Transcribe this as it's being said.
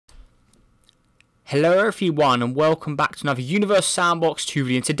Hello everyone and welcome back to another Universe Sandbox 2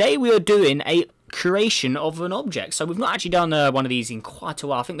 video. And today we are doing a creation of an object. So we've not actually done one of these in quite a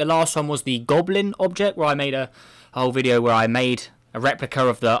while. I think the last one was the Goblin object, where I made a whole video where I made a replica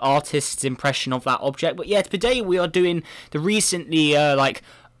of the artist's impression of that object. But yeah, today we are doing the recently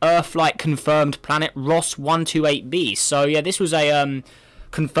Earthlike confirmed planet Ross 128b. So yeah, this was a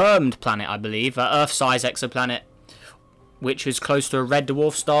confirmed planet, I believe, Earth-size exoplanet, which was close to a red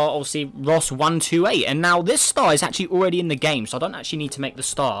dwarf star, obviously Ross 128. And now this star is actually already in the game, so I don't actually need to make the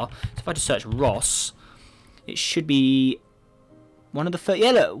star. So if I just search Ross, it should be one of the first. Yeah,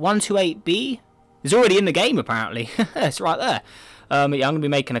 look, 128b is already in the game, apparently. It's right there. Yeah, I'm going to be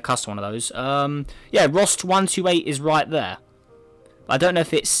making a custom one of those. Yeah, Ross 128 is right there. But I don't know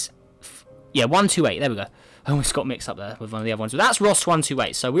if it's... Yeah, 128, there we go. I almost got mixed up there with one of the other ones. But that's Ross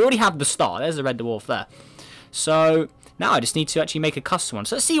 128, so we already have the star. There's the red dwarf there. So now I just need to actually make a custom one.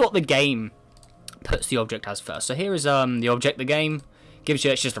 So let's see what the game puts the object as first. So here is the object the game gives you.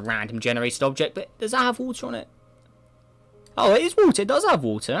 It's just a random generated object, but does that have water on it? Oh, it is water. It does have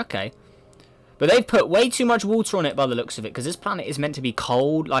water. Okay. But they've put way too much water on it by the looks of it, because this planet is meant to be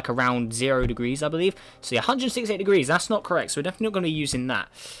cold, like around 0 degrees, I believe. So yeah, 168 degrees. That's not correct. So we're definitely not going to be using that.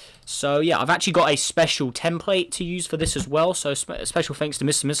 So yeah, I've actually got a special template to use for this as well. So special thanks to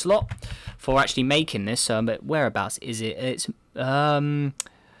Mr. Misslot for actually making this. But whereabouts is it? It's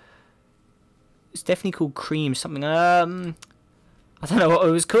definitely called cream something. I don't know what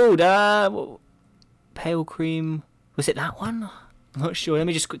it was called. Pale cream. Was it that one? I'm not sure. Let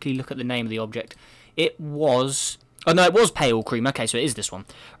me just quickly look at the name of the object. It was... Oh no, it was pale cream. Okay, so it is this one.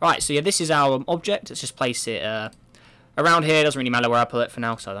 Right. So yeah, this is our object. Let's just place it around here. It doesn't really matter where I put it for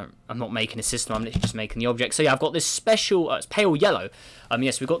now, so I'm not making a system. I'm literally just making the object. So yeah, I've got this special. It's pale yellow.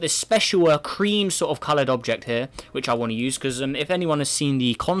 Yes, we've got this special cream sort of coloured object here, which I want to use because if anyone has seen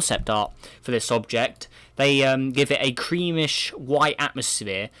the concept art for this object, they give it a creamish white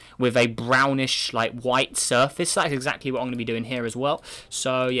atmosphere with a brownish like white surface. That's exactly what I'm going to be doing here as well.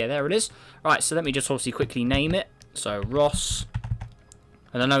 So yeah, there it is. Right, so let me just obviously quickly name it. So Ross.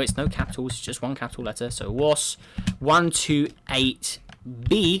 And I know it's no capitals, it's just one capital letter. So Ross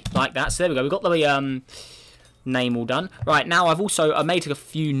 128b, like that. So there we go. We've got the name all done. Right, now I made a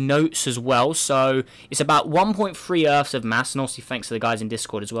few notes as well. So it's about 1.3 Earths of mass, and obviously thanks to the guys in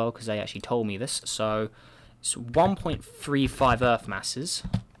Discord as well, because they actually told me this. So it's 1.35 Earth masses.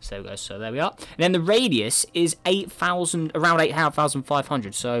 So there we go. So there we are. And then the radius is 8,000, around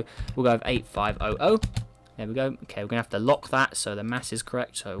 8,500. So we'll go with 8,500. There we go. Okay, we're going to have to lock that so the mass is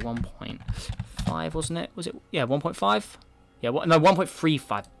correct. So 1.5, wasn't it? Was it? Yeah, 1.5? Yeah, no, 1.35.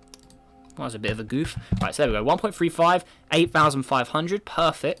 That was a bit of a goof. Right, so there we go. 1.35, 8,500.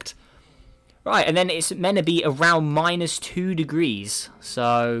 Perfect. Right, and then it's meant to be around -2 degrees.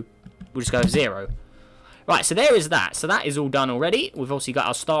 So we'll just go with 0. Right, so there is that. So that is all done already. We've obviously got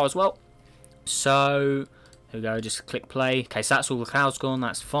our star as well. So there we go. Just click play. Okay, so that's all the clouds gone.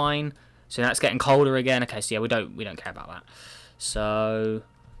 That's fine. So now it's getting colder again. Okay, so yeah, we don't care about that. So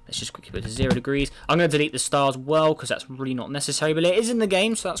let's just quickly put it to 0 degrees. I'm going to delete the star as well because that's really not necessary, but it is in the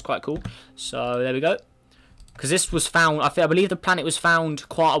game, so that's quite cool. So there we go. Because this was found, I believe the planet was found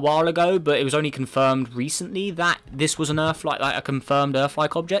quite a while ago, but it was only confirmed recently that this was an Earthlike, like a confirmed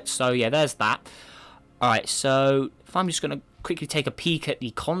Earthlike object. So yeah, there's that. All right, so if I'm just going to quickly take a peek at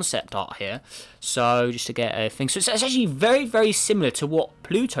the concept art here, so just to get a thing. So it's actually very, very similar to what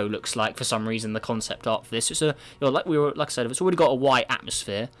Pluto looks like for some reason. The concept art for this, it's a, you know, like I said, it's already got a white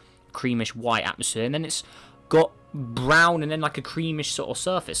atmosphere, creamish white atmosphere, and then it's got brown and then like a creamish sort of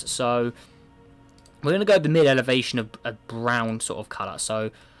surface. So we're gonna go the mid elevation of a brown sort of color.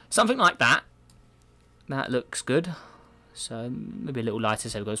 So something like that. That looks good. So maybe a little lighter.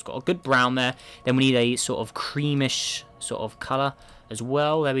 So it's got a good brown there. Then we need a sort of creamish sort of colour as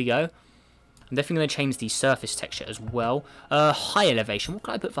well. There we go. I'm definitely going to change the surface texture as well. High elevation. What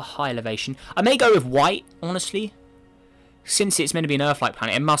can I put for high elevation? I may go with white, honestly. Since it's meant to be an Earth-like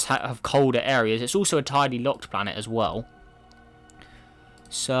planet, it must have colder areas. It's also a tidally locked planet as well.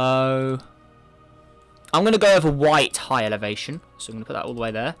 So I'm going to go over white high elevation. So I'm going to put that all the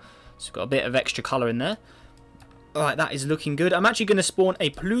way there. So we've got a bit of extra colour in there. Alright, that is looking good. I'm actually going to spawn a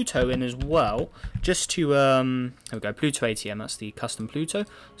Pluto in as well, just to, there we go, Pluto ATM, that's the custom Pluto.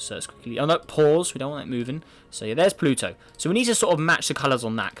 So let's quickly, oh no, pause, we don't want that moving. So yeah, there's Pluto. So we need to sort of match the colours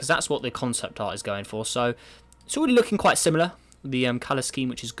on that, because that's what the concept art is going for. So it's already looking quite similar, the colour scheme,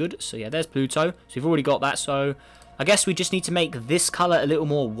 which is good. So yeah, there's Pluto. So we've already got that, so I guess we just need to make this colour a little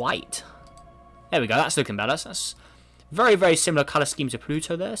more white. There we go, that's looking better. That's very, very similar colour scheme to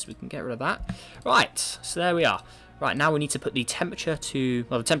Pluto there, so we can get rid of that. Right, so there we are. Right, now we need to put the temperature to...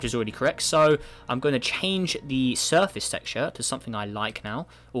 Well, the temperature's already correct, so I'm going to change the surface texture to something I like now.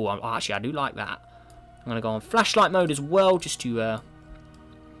 Oh, actually, I do like that. I'm going to go on flashlight mode as well, just to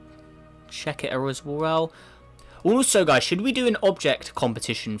check it as well. Also, guys, should we do an object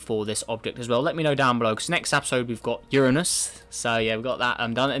competition for this object as well? Let me know down below, because next episode we've got Uranus. So, yeah, we've got that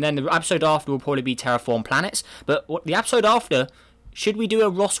done. And then the episode after will probably be Terraform Planets. But the episode after... Should we do a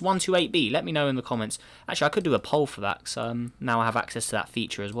ROS128B? Let me know in the comments. Actually, I could do a poll for that, because now I have access to that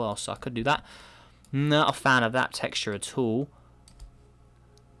feature as well, so I could do that. Not a fan of that texture at all.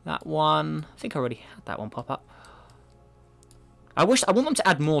 That one... I think I already had that one pop up. I want them to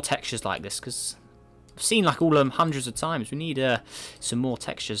add more textures like this, because I've seen like all of them hundreds of times. We need some more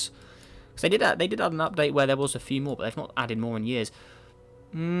textures. Because they did add an update where there was a few more, but they've not added more in years.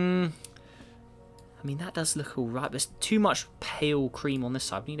 I mean, that does look alright. There's too much pale cream on this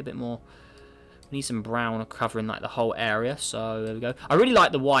side. We need a bit more... We need some brown covering like the whole area. So, there we go. I really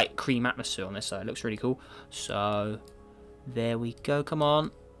like the white cream atmosphere on this side. It looks really cool. So, there we go. Come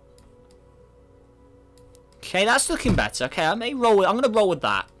on. Okay, that's looking better. Okay, I'm going to roll with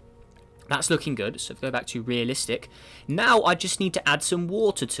that. That's looking good. So, if we go back to realistic. Now, I just need to add some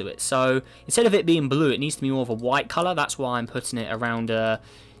water to it. So, instead of it being blue, it needs to be more of a white colour. That's why I'm putting it around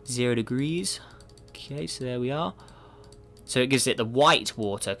 0 degrees. Okay, so there we are. So it gives it the white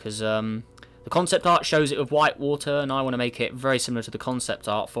water, because the concept art shows it with white water, and I want to make it very similar to the concept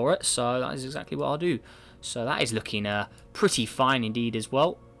art for it, so that is exactly what I'll do. So that is looking pretty fine indeed as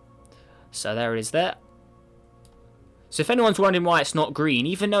well. So there it is there. So if anyone's wondering why it's not green,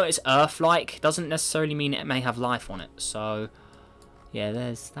 even though it's Earth-like, doesn't necessarily mean it may have life on it, so... Yeah,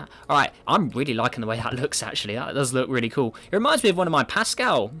 there's that. Alright, I'm really liking the way that looks, actually. That does look really cool. It reminds me of one of my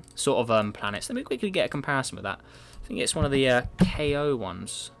Pascal sort of planets. Let me quickly get a comparison with that. I think it's one of the KO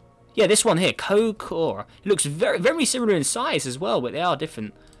ones. Yeah, this one here, Kokora. It looks very, very similar in size as well, but they are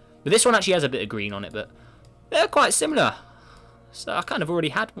different. But this one actually has a bit of green on it, but they're quite similar. So I kind of already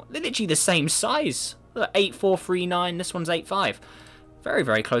had one. They're literally the same size. Look, 8439, this one's 85. Very,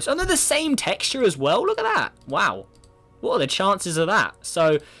 very close. And they're the same texture as well. Look at that. Wow. What are the chances of that?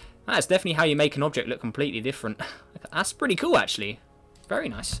 So, that's definitely how you make an object look completely different. That's pretty cool, actually. Very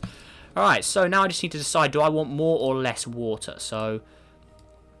nice. Alright, so now I just need to decide, do I want more or less water? So,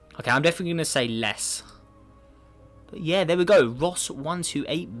 okay, I'm definitely going to say less. But yeah, there we go.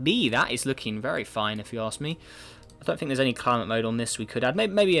 ROS128B. That is looking very fine, if you ask me. I don't think there's any climate mode on this we could add.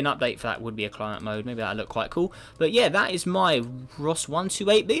 Maybe an update for that would be a climate mode. Maybe that would look quite cool. But yeah, that is my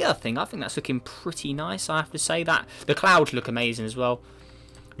ROS128B, I think. I think that's looking pretty nice, I have to say. That the clouds look amazing as well.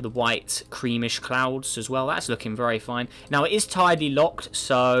 With the white, creamish clouds as well. That's looking very fine. Now, it is tidally locked,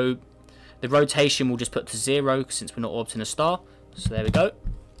 so the rotation will just put to 0 since we're not orbiting a star. So there we go.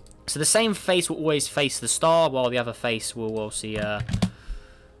 So the same face will always face the star, while the other face will obviously...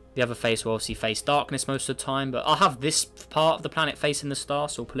 The other face will obviously face darkness most of the time, but I'll have this part of the planet facing the star,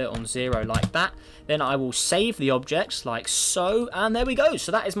 so I'll put it on 0 like that. Then I will save the objects like so, and there we go.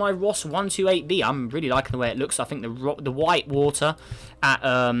 So that is my ROS128B. I'm really liking the way it looks. I think the white water at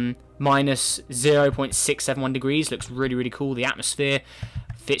minus 0.671 degrees looks really, really cool. The atmosphere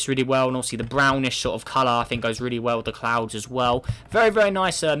fits really well, and obviously the brownish sort of colour I think goes really well with the clouds as well. Very, very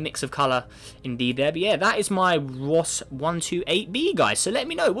nice mix of colour indeed there. But yeah, that is my ROS128B, guys. So let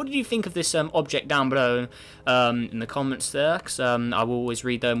me know, what did you think of this object down below in the comments there, because I will always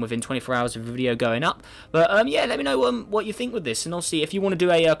read them within 24 hours of the video going up. But yeah, let me know what you think with this, and obviously if you want to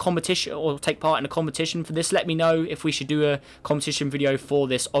do a competition or take part in a competition for this, let me know if we should do a competition video for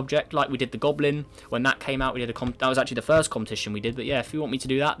this object like we did the Goblin. When that came out, we did that was actually the first competition we did. But yeah, if you want me to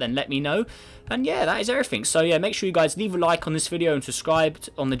do that, then let me know. And yeah, that is everything. So yeah, make sure you guys leave a like on this video and subscribe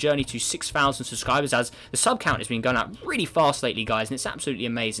on the journey to 6,000 subscribers, as the sub count has been going up really fast lately, guys, and it's absolutely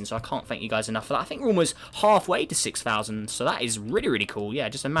amazing. So I can't thank you guys enough for that. I think we're almost halfway to 6,000, so that is really, really cool. Yeah,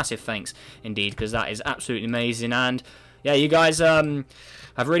 just a massive thanks indeed, because that is absolutely amazing. And yeah, you guys have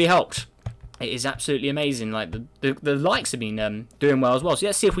really helped. It is absolutely amazing. Like the likes have been doing well as well. So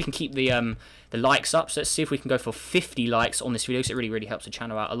let's see if we can keep the likes up. So let's see if we can go for 50 likes on this video, because it really, really helps the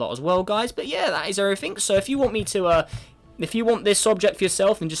channel out a lot as well, guys. But yeah, that is everything. So if you want me to if you want this object for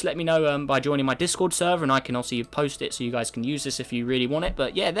yourself, then just let me know by joining my Discord server, and I can also post it so you guys can use this if you really want it.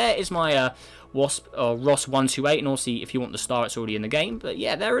 But yeah, there is my ROS128, and also if you want the star, it's already in the game. But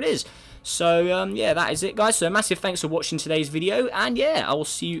yeah, there it is. So yeah, that is it, guys. So massive thanks for watching today's video, and yeah, I will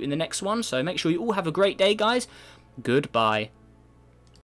see you in the next one. So make sure you all have a great day, guys. Goodbye.